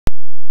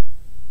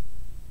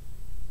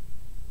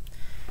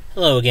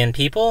Hello again,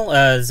 people.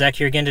 Zach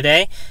here again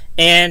today,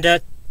 and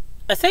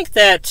I think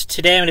that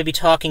today I'm going to be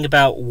talking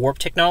about warp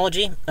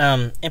technology,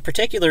 in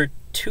particular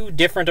two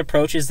different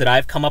approaches that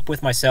I've come up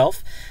with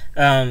myself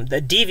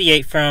that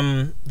deviate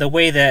from the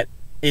way that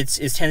it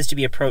tends to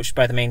be approached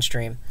by the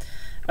mainstream.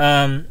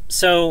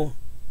 So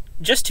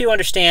just to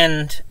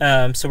understand,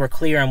 so we're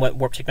clear on what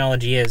warp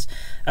technology is,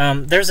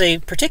 there's a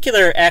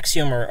particular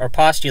axiom or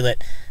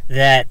postulate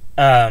that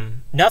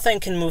nothing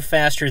can move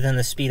faster than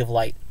the speed of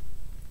light.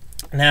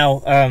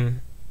 Now,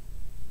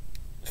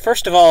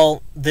 first of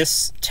all,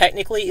 this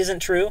technically isn't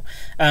true.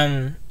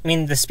 I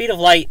mean, the speed of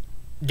light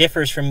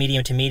differs from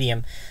medium to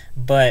medium,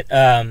 but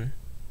there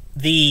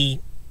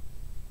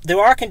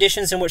are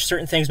conditions in which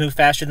certain things move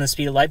faster than the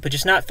speed of light, but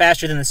just not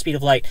faster than the speed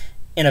of light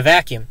in a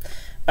vacuum.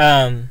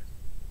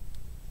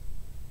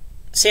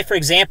 Say, for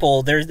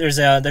example, there's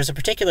a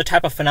particular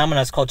type of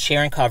phenomena. It's called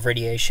Cherenkov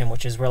radiation,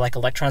 which is where like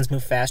electrons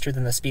move faster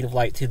than the speed of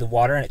light through the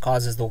water, and it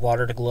causes the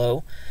water to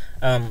glow.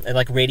 It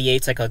like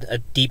radiates like a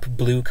deep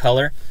blue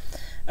color.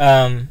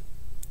 But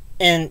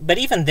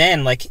even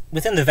then, like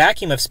within the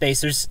vacuum of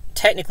space, there's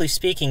technically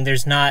speaking,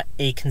 there's not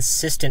a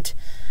consistent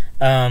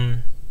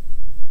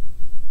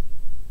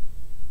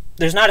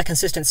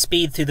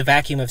speed through the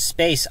vacuum of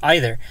space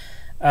either.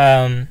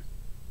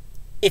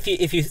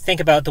 If you think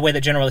about the way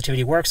that general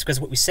relativity works, because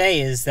what we say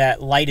is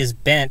that light is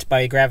bent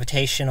by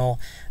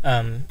gravitational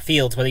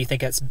fields, whether you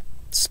think it's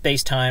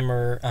space-time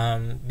or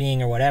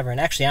being or whatever. And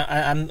actually,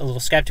 I'm a little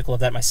skeptical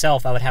of that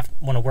myself. I would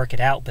want to work it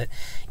out. But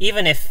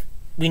even if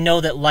we know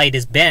that light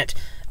is bent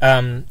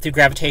through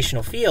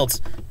gravitational fields,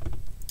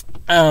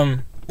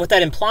 what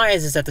that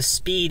implies is that the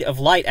speed of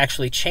light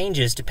actually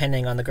changes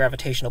depending on the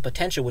gravitational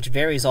potential, which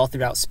varies all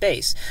throughout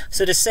space.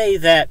 So to say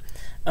that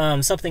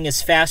something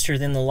is faster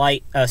than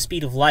the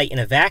speed of light in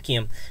a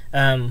vacuum,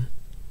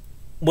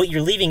 what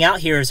you're leaving out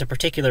here is a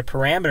particular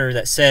parameter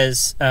that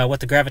says what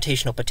the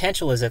gravitational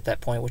potential is at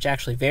that point, which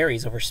actually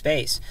varies over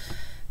space.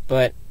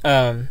 But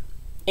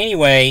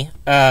anyway,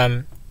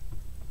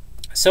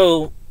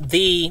 so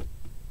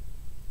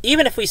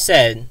even if we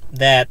said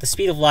that the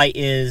speed of light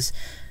is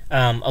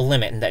a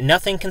limit and that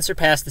nothing can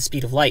surpass the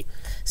speed of light,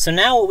 so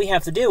now what we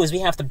have to do is we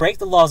have to break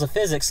the laws of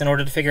physics in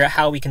order to figure out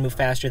how we can move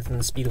faster than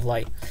the speed of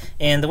light.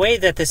 And the way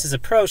that this is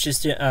approached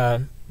is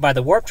by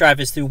the warp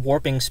drive is through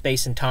warping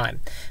space and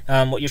time.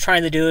 What you're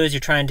trying to do is you're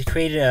trying to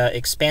create an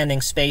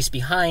expanding space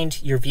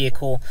behind your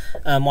vehicle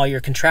while you're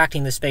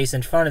contracting the space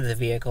in front of the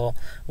vehicle,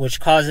 which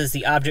causes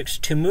the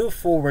object to move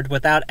forward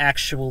without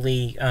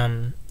actually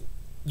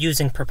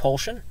using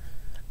propulsion.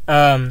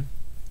 Now,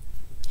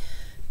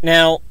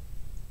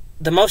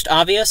 the most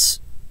obvious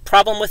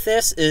problem with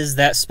this is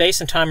that space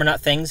and time are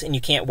not things, and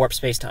you can't warp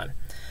space-time.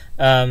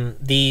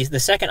 The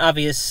second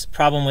obvious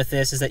problem with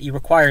this is that you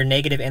require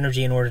negative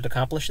energy in order to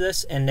accomplish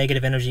this, and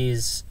negative energy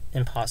is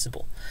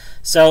impossible.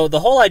 So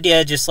the whole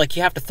idea, just like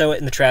you have to throw it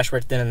in the trash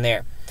right then and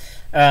there.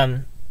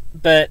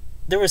 But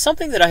there was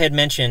something that I had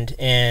mentioned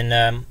in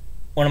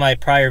one of my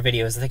prior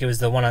videos. I think it was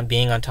the one on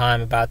being on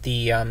time, about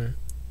the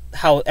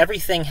how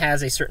everything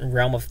has a certain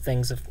realm of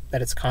things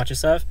that it's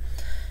conscious of.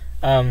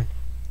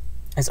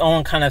 Its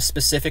own kind of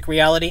specific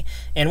reality,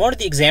 and one of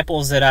the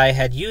examples that I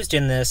had used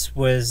in this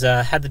was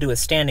had to do with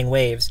standing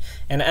waves,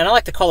 and I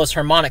like to call this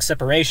harmonic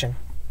separation.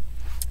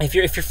 If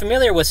you're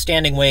familiar with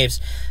standing waves,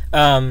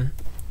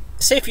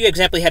 say for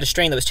example you had a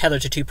string that was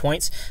tethered to 2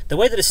 points, the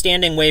way that a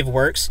standing wave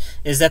works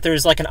is that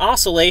there's like an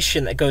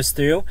oscillation that goes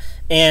through,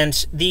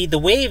 and the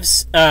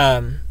waves,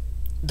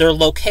 their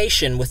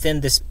location within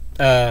this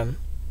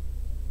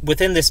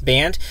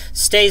band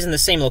stays in the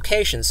same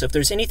location. So if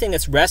there's anything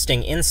that's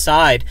resting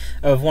inside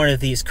of one of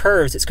these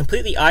curves, it's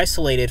completely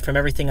isolated from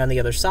everything on the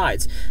other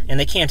sides, and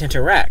they can't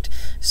interact.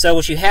 So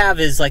what you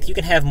have is, like, you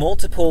can have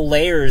multiple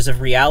layers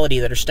of reality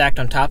that are stacked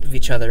on top of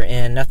each other,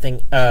 and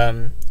nothing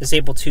is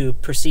able to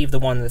perceive the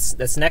one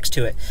that's next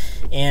to it.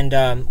 And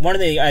one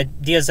of the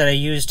ideas that I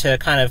used to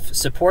kind of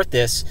support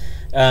this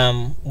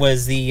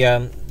was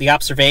the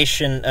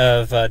observation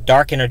of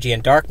dark energy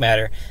and dark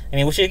matter. I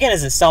mean, which again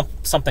isn't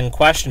something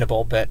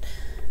questionable, but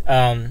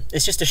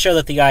it's just to show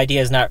that the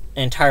idea is not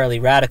entirely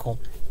radical.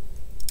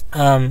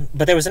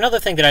 But there was another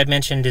thing that I'd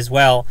mentioned as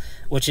well,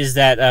 which is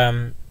that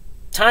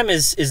time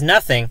is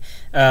nothing.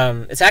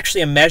 It's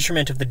actually a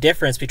measurement of the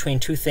difference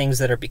between two things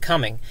that are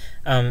becoming,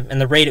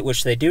 and the rate at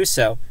which they do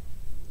so.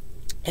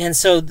 And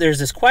so there's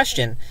this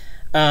question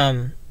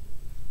about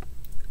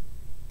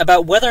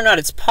whether or not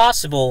it's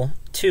possible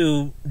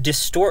to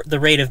distort the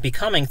rate of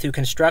becoming through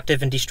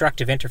constructive and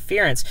destructive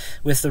interference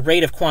with the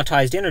rate of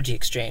quantized energy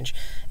exchange.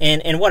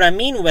 And what I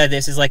mean by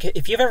this is, like,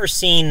 if you've ever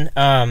seen,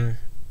 well,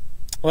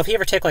 if you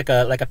ever take like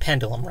a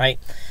pendulum, right?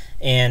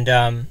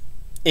 And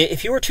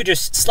if you were to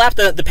just slap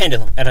the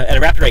pendulum at a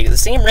rapid rate, at the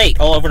same rate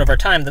all over and over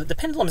time, the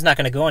pendulum's not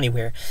going to go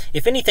anywhere.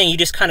 If anything, you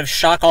just kind of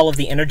shock all of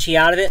the energy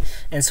out of it,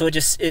 and so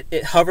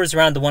it hovers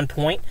around the one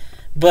point.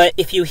 But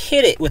if you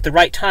hit it with the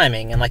right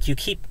timing, and like you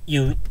hit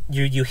it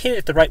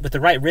with the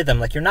right rhythm,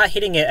 like you're not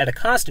hitting it at a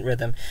constant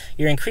rhythm,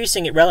 you're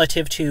increasing it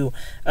relative to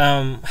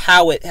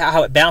how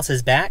it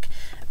bounces back.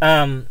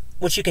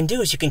 what you can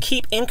do is you can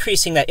keep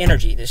increasing that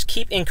energy. Just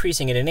keep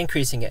increasing it and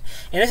increasing it.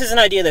 And this is an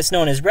idea that's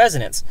known as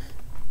resonance.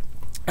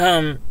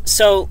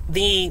 So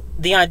the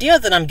idea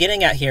that I'm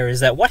getting at here is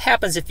that what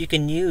happens if you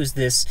can use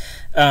this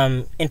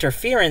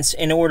interference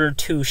in order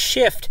to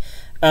shift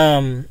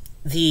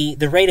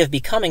the rate of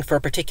becoming for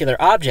a particular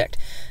object.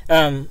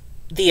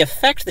 The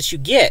effect that you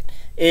get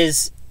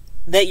is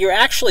that you're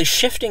actually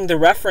shifting the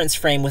reference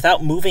frame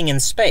without moving in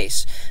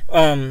space.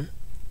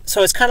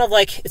 So it's kind of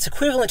like, it's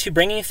equivalent to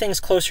bringing things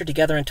closer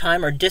together in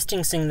time or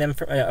distancing them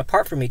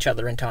apart from each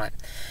other in time.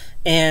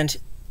 And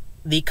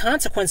the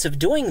consequence of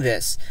doing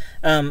this,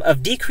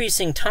 of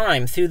decreasing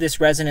time through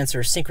this resonance or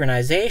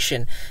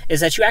synchronization, is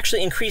that you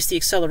actually increase the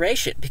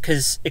acceleration,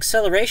 because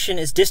acceleration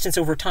is distance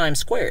over time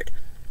squared.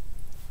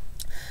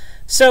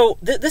 So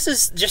this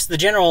is just the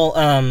general,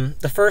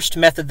 the first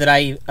method that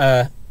I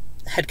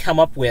had come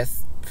up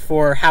with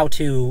for how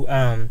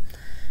to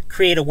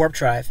create a warp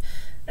drive.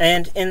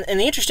 And the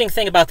interesting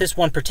thing about this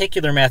one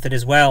particular method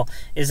as well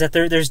is that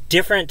there's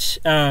different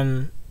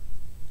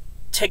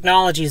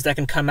technologies that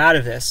can come out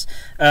of this.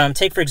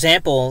 Take, for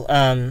example,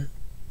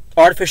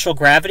 artificial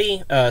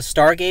gravity,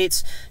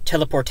 stargates,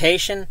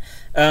 teleportation,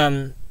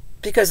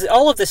 because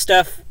all of this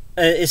stuff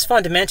is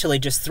fundamentally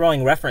just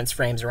throwing reference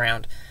frames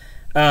around.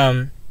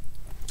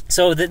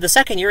 So the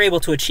second you're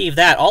able to achieve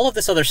that, all of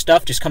this other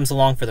stuff just comes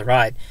along for the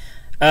ride.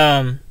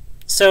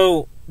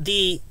 So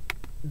the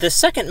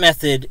second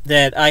method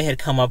that I had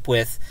come up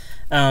with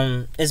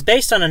is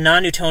based on a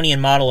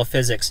non-Newtonian model of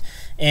physics.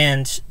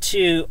 And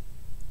to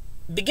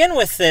begin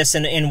with this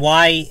and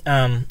why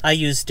I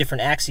use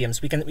different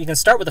axioms, we can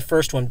start with the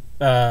first one,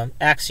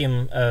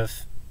 axiom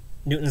of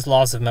Newton's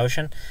laws of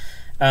motion,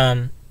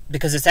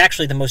 because it's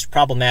actually the most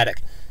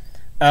problematic.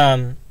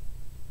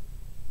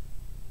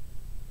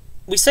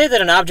 We say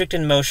that an object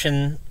in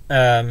motion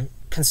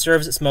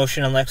conserves its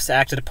motion unless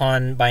acted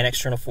upon by an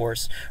external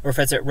force, or if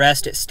it's at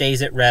rest, it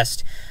stays at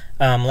rest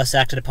unless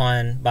acted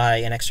upon by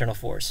an external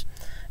force.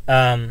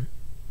 The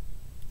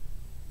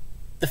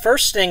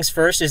first things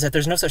first is that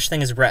there's no such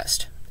thing as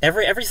rest.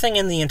 Everything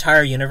in the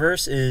entire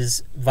universe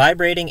is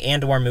vibrating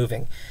and or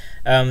moving.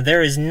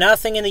 There is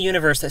nothing in the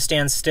universe that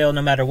stands still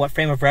no matter what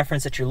frame of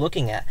reference that you're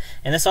looking at.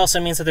 And this also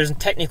means that there's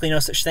technically no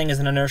such thing as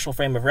an inertial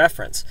frame of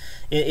reference.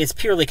 It's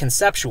purely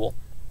conceptual.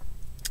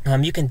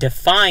 You can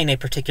define a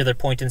particular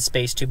point in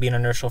space to be an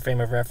inertial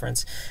frame of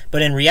reference,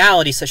 but in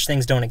reality such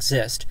things don't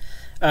exist.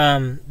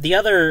 The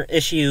other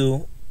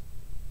issue,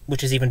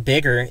 which is even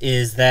bigger,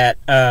 is that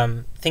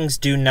things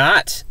do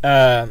not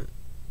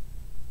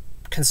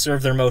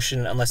conserve their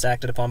motion unless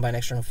acted upon by an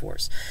external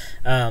force.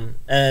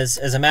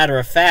 As a matter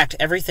of fact,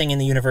 everything in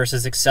the universe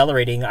is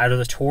accelerating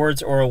either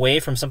towards or away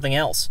from something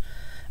else.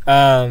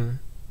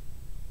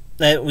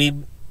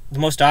 The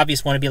most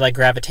obvious one would be like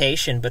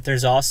gravitation, but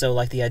there's also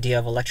like the idea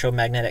of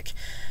electromagnetic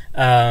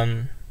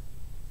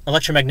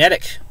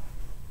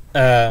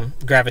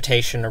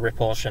gravitation or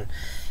repulsion,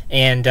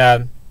 and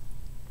of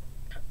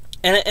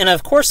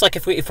course, like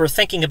if we're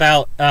thinking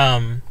about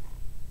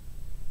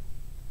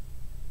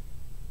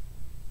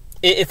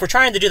if we're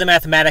trying to do the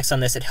mathematics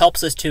on this, it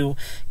helps us to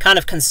kind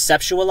of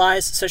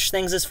conceptualize such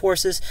things as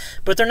forces,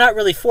 but they're not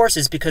really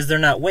forces because they're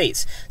not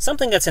weights.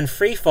 Something that's in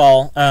free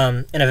fall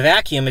in a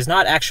vacuum is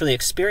not actually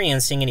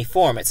experiencing any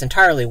form. It's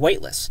entirely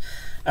weightless.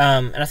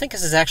 And I think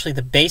this is actually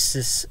the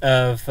basis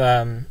of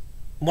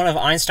one of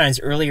Einstein's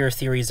earlier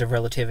theories of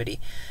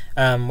relativity,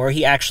 where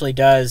he actually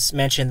does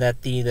mention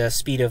that the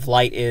speed of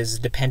light is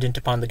dependent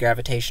upon the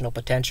gravitational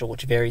potential,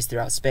 which varies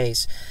throughout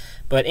space.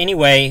 But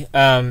anyway,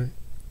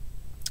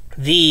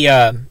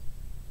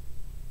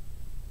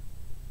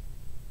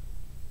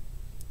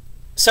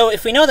 so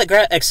if we know that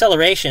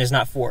acceleration is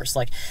not force,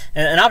 like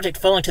an object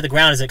falling to the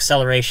ground is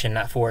acceleration,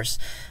 not force,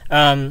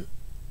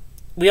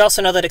 we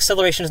also know that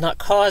acceleration is not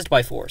caused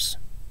by force.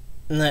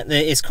 And that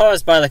it's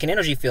caused by like an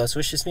energy field, so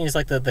which just means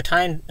like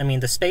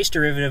the space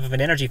derivative of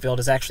an energy field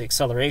is actually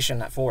acceleration,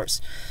 not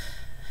force.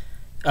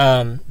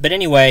 But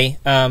anyway,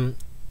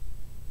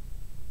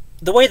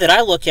 the way that I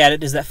look at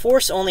it is that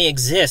force only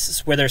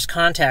exists where there's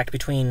contact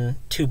between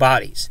two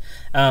bodies.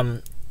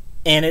 And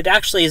it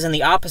actually is in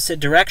the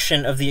opposite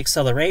direction of the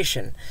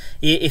acceleration.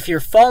 If you're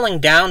falling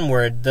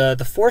downward,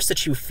 the force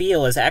that you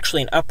feel is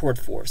actually an upward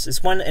force.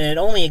 And it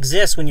only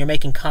exists when you're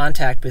making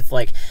contact with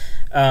like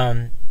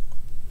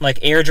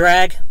air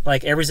drag,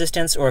 like air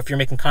resistance, or if you're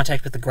making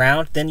contact with the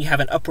ground, then you have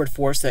an upward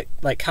force that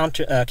like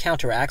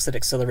counteracts that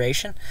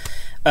acceleration.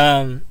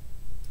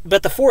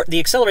 But the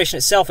acceleration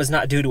itself is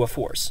not due to a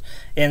force.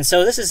 And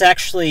so this is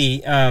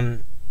actually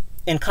in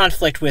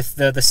conflict with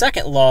the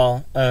second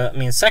law,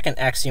 second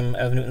axiom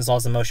of Newton's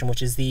laws of motion,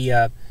 which is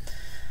the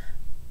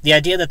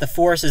idea that the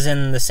force is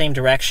in the same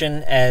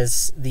direction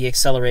as the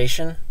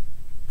acceleration,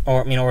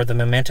 or the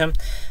momentum.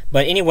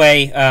 But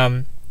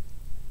anyway,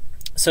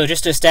 so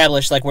just to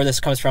establish like where this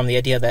comes from, the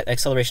idea that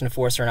acceleration and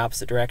force are in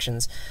opposite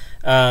directions.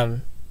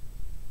 Now,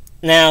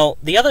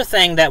 the other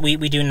thing that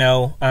we do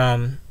know,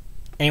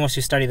 anyone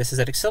who study this, is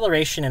that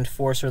acceleration and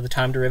force are the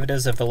time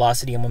derivatives of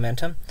velocity and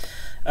momentum.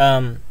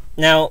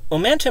 Now,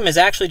 momentum is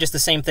actually just the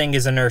same thing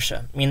as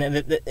inertia. I mean,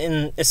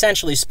 in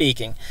essentially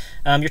speaking,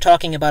 you're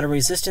talking about a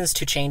resistance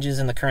to changes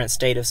in the current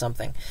state of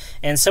something.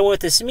 And so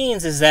what this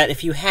means is that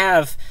if you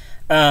have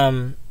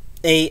a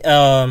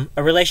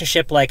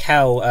relationship like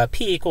how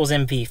P equals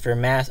mv for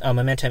mass,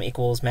 momentum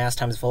equals mass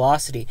times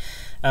velocity,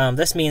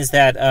 this means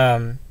that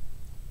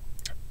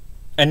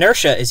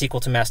inertia is equal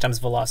to mass times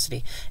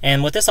velocity.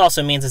 And what this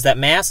also means is that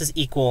mass is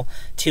equal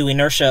to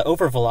inertia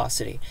over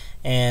velocity.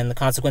 And the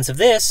consequence of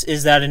this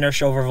is that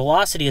inertia over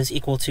velocity is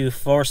equal to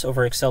force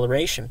over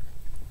acceleration.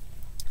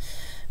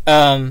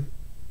 And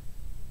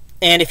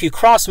if you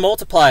cross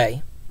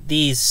multiply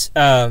these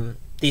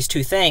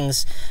two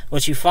things,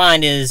 what you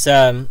find is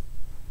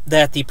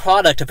that the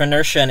product of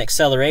inertia and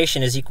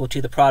acceleration is equal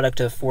to the product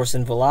of force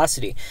and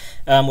velocity,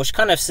 which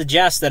kind of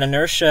suggests that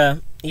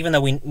inertia, even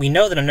though we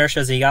know that inertia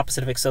is the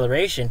opposite of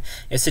acceleration,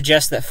 it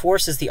suggests that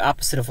force is the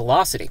opposite of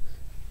velocity.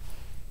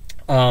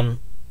 Kind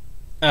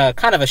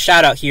of a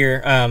shout out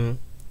here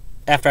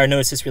after I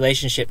noticed this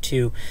relationship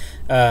to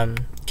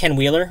Ken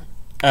Wheeler,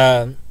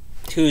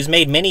 who's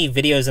made many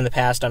videos in the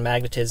past on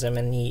magnetism,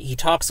 and he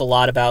talks a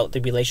lot about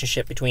the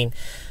relationship between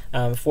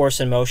force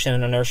and motion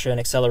and inertia and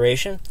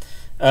acceleration.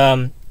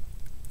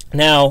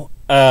 Now,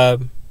 I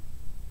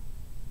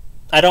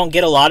don't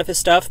get a lot of his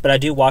stuff, but I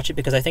do watch it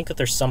because I think that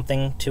there's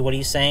something to what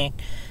he's saying,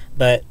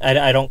 but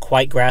I don't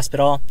quite grasp it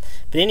all.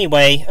 But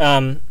anyway,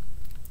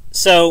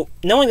 so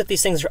knowing that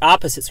these things are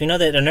opposites, we know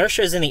that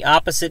inertia is in the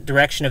opposite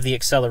direction of the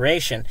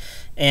acceleration,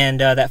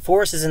 and that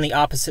force is in the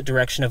opposite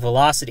direction of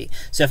velocity.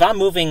 So if I'm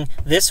moving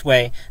this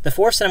way, the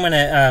force that I'm going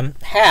to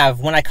have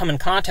when I come in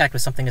contact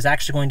with something is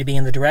actually going to be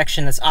in the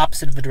direction that's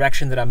opposite of the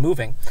direction that I'm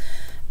moving.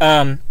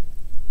 And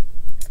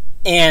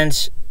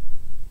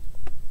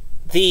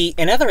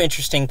another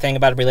interesting thing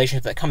about a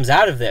relationship that comes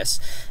out of this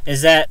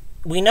is that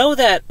we know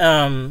that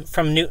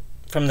from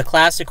the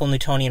classical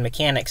Newtonian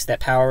mechanics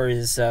that power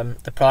is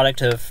the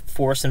product of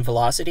force and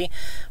velocity.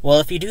 Well,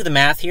 if you do the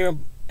math here,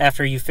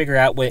 after you figure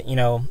out what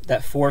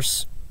that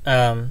force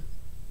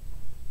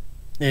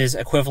is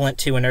equivalent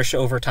to inertia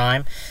over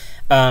time,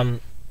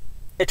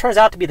 it turns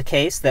out to be the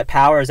case that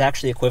power is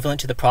actually equivalent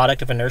to the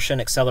product of inertia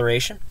and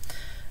acceleration.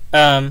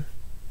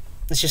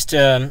 It's just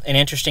an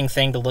interesting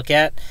thing to look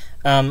at.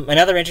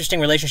 Another interesting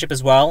relationship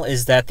as well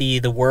is that the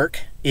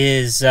work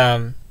is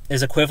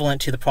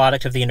equivalent to the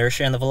product of the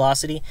inertia and the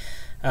velocity.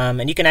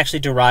 And you can actually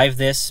derive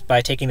this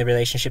by taking the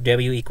relationship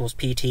W equals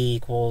PT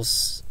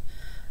equals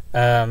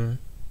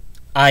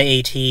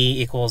IAT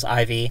equals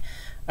IV.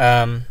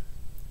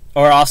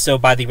 Or also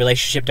by the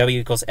relationship W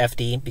equals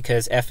FD,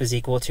 because F is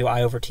equal to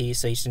I over T,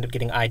 so you just end up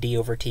getting ID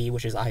over T,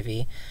 which is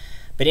IV.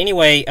 But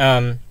anyway,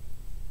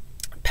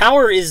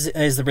 power is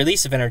the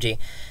release of energy.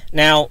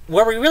 Now,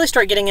 where we really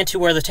start getting into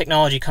where the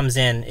technology comes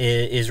in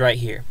is right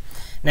here.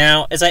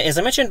 Now, as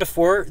I mentioned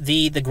before,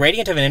 the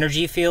gradient of an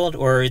energy field,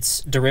 or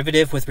its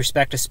derivative with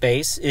respect to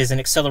space, is an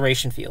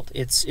acceleration field.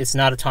 It's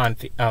not a time.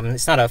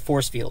 It's not a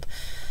force field.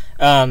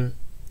 And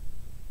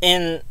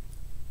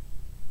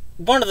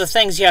one of the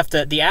things you have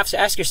to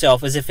ask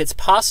yourself is if it's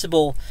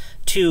possible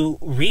to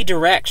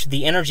redirect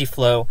the energy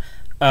flow.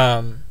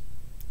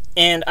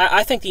 And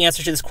I think the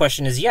answer to this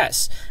question is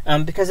yes,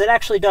 because it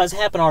actually does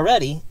happen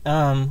already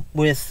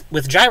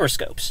with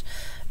gyroscopes.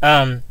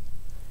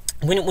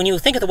 When you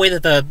think of the way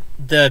that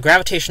the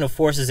gravitational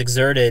force is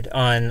exerted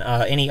on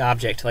any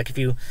object,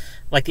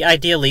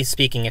 ideally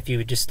speaking, if you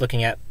were just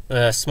looking at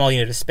a small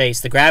unit of space,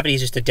 the gravity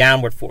is just a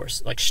downward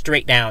force, like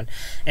straight down.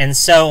 And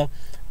so,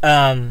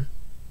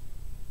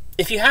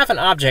 if you have an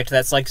object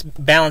that's like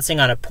balancing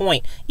on a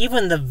point,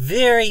 even the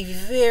very,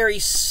 very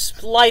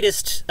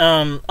slightest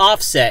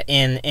offset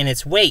in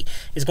its weight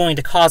is going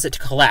to cause it to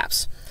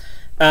collapse.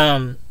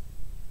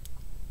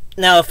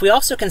 Now, if we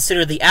also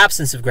consider the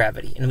absence of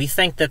gravity, and we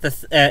think that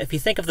if you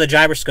think of the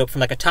gyroscope from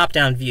like a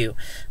top-down view,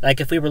 like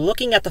if we were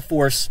looking at the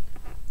force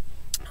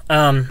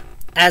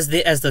as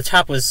the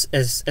top was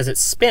as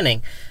it's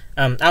spinning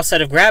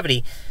outside of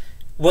gravity,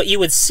 what you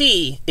would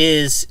see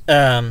is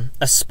a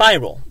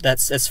spiral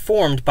that's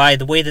formed by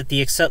the way that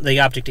the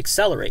object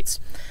accelerates.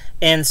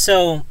 And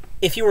so,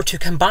 if you were to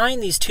combine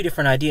these two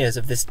different ideas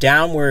of this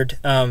downward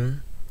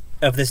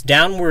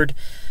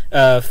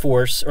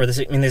force, or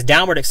this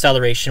downward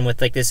acceleration with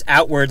like this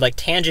outward like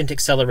tangent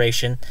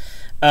acceleration,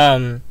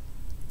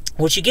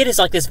 what you get is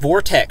like this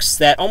vortex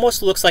that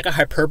almost looks like a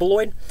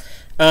hyperboloid,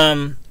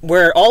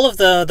 where all of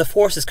the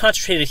force is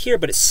concentrated here,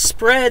 but it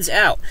spreads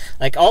out.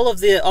 Like all of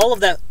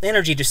that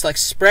energy just like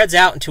spreads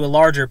out into a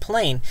larger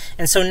plane.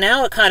 And so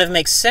now it kind of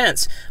makes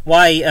sense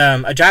why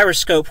a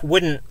gyroscope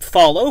wouldn't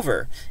fall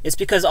over. It's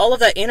because all of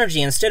that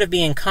energy, instead of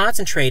being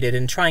concentrated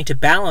and trying to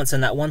balance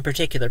on that one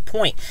particular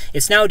point,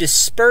 it's now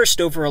dispersed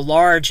over a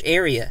large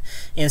area.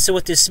 And so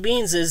what this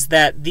means is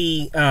that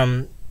the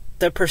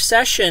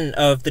precession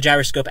of the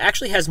gyroscope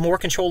actually has more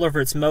control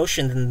over its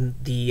motion than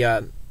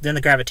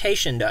the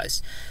gravitation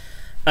does.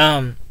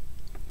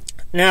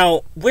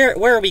 Now, where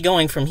are we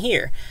going from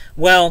here?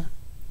 Well,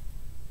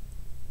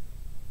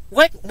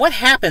 what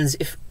happens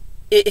if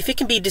it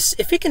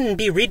can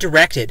be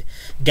redirected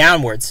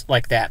downwards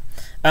like that?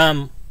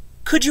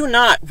 could you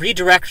not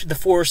redirect the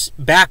force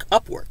back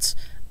upwards,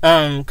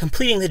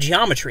 completing the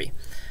geometry?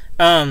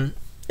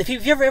 If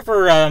you've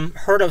ever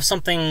heard of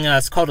something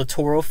it's called a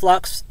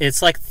toroflux,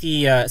 it's like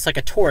it's like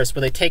a torus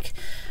where they take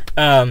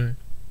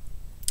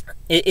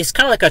it's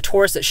kind of like a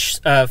torus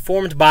that's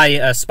formed by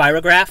a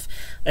spirograph.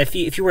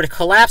 If you were to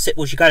collapse it,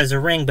 what you got is a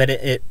ring, but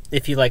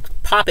if you like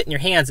pop it in your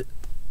hands, it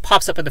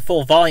pops up at the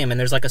full volume, and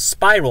there's like a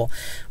spiral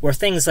where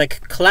things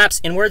like collapse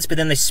inwards, but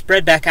then they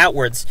spread back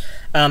outwards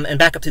and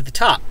back up to the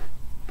top.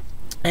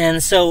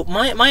 And so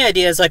my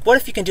idea is, like, what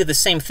if you can do the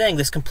same thing,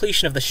 this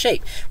completion of the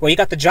shape, where you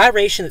got the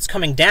gyration that's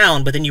coming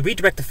down, but then you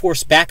redirect the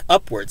force back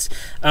upwards,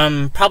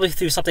 probably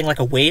through something like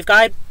a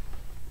waveguide.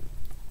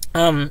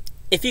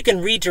 If you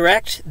can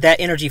redirect that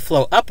energy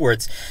flow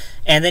upwards,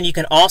 and then you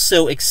can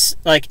also boost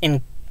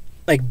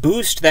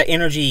that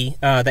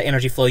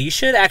energy flow, you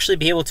should actually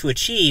be able to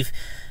achieve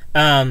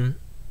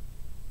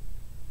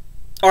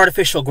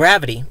artificial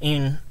gravity. I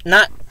mean,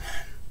 not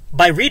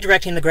by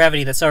redirecting the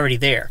gravity that's already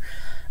there.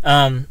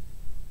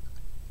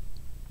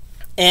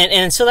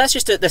 And so that's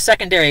just the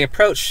secondary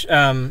approach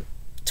to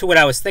what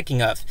I was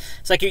thinking of.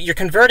 It's like you're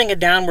converting a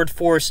downward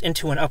force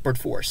into an upward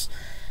force.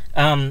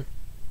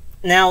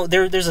 Now,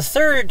 there's a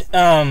third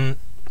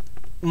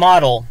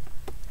model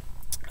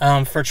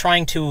for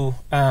trying to,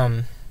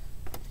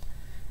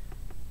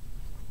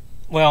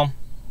 well,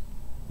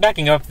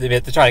 backing up a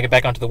bit to try to get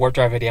back onto the warp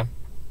drive idea.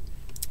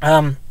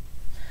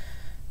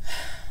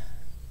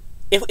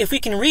 If we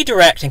can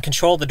redirect and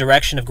control the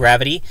direction of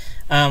gravity,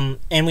 and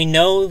we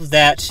know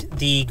that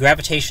the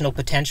gravitational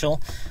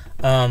potential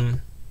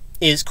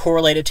is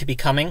correlated to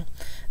becoming,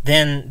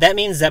 then that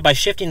means that by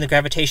shifting the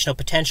gravitational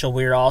potential,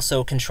 we're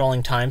also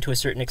controlling time to a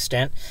certain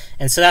extent.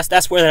 And so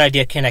that's where that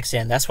idea connects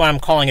in. That's why I'm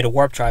calling it a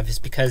warp drive, is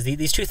because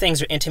these two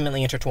things are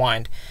intimately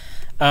intertwined.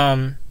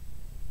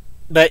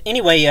 But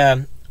anyway,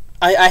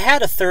 I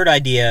had a third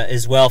idea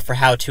as well for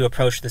how to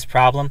approach this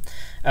problem.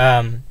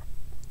 And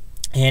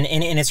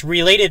it's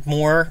related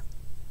more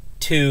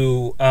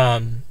to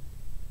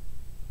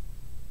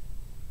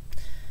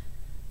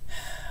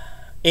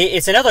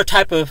it's another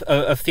type of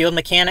field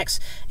mechanics,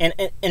 and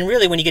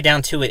really, when you get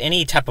down to it,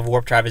 any type of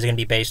warp drive is going to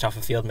be based off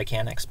of field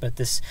mechanics. But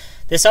this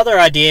other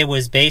idea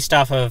was based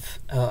off of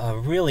a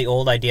really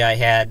old idea I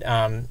had,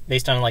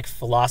 based on like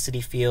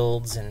velocity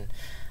fields and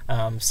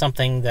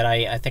something that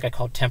I think I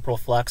called temporal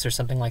flux or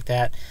something like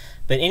that.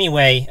 But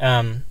anyway,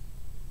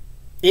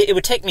 it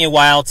would take me a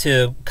while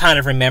to kind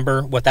of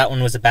remember what that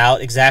one was about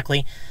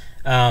exactly.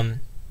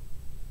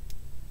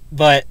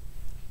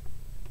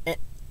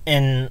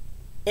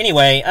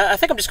 Anyway, I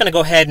think I'm just going to go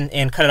ahead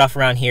and cut it off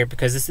around here,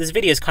 because this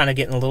video is kind of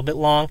getting a little bit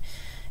long,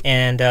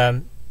 and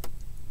I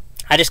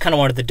just kind of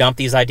wanted to dump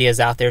these ideas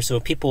out there so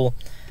people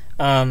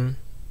could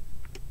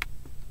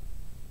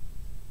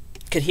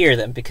hear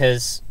them,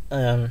 because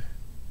I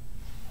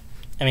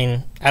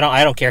mean,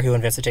 I don't care who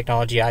invents the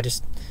technology. I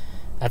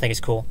think it's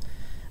cool.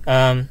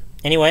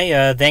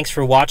 Anyway, thanks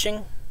for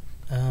watching.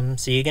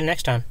 See you again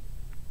next time.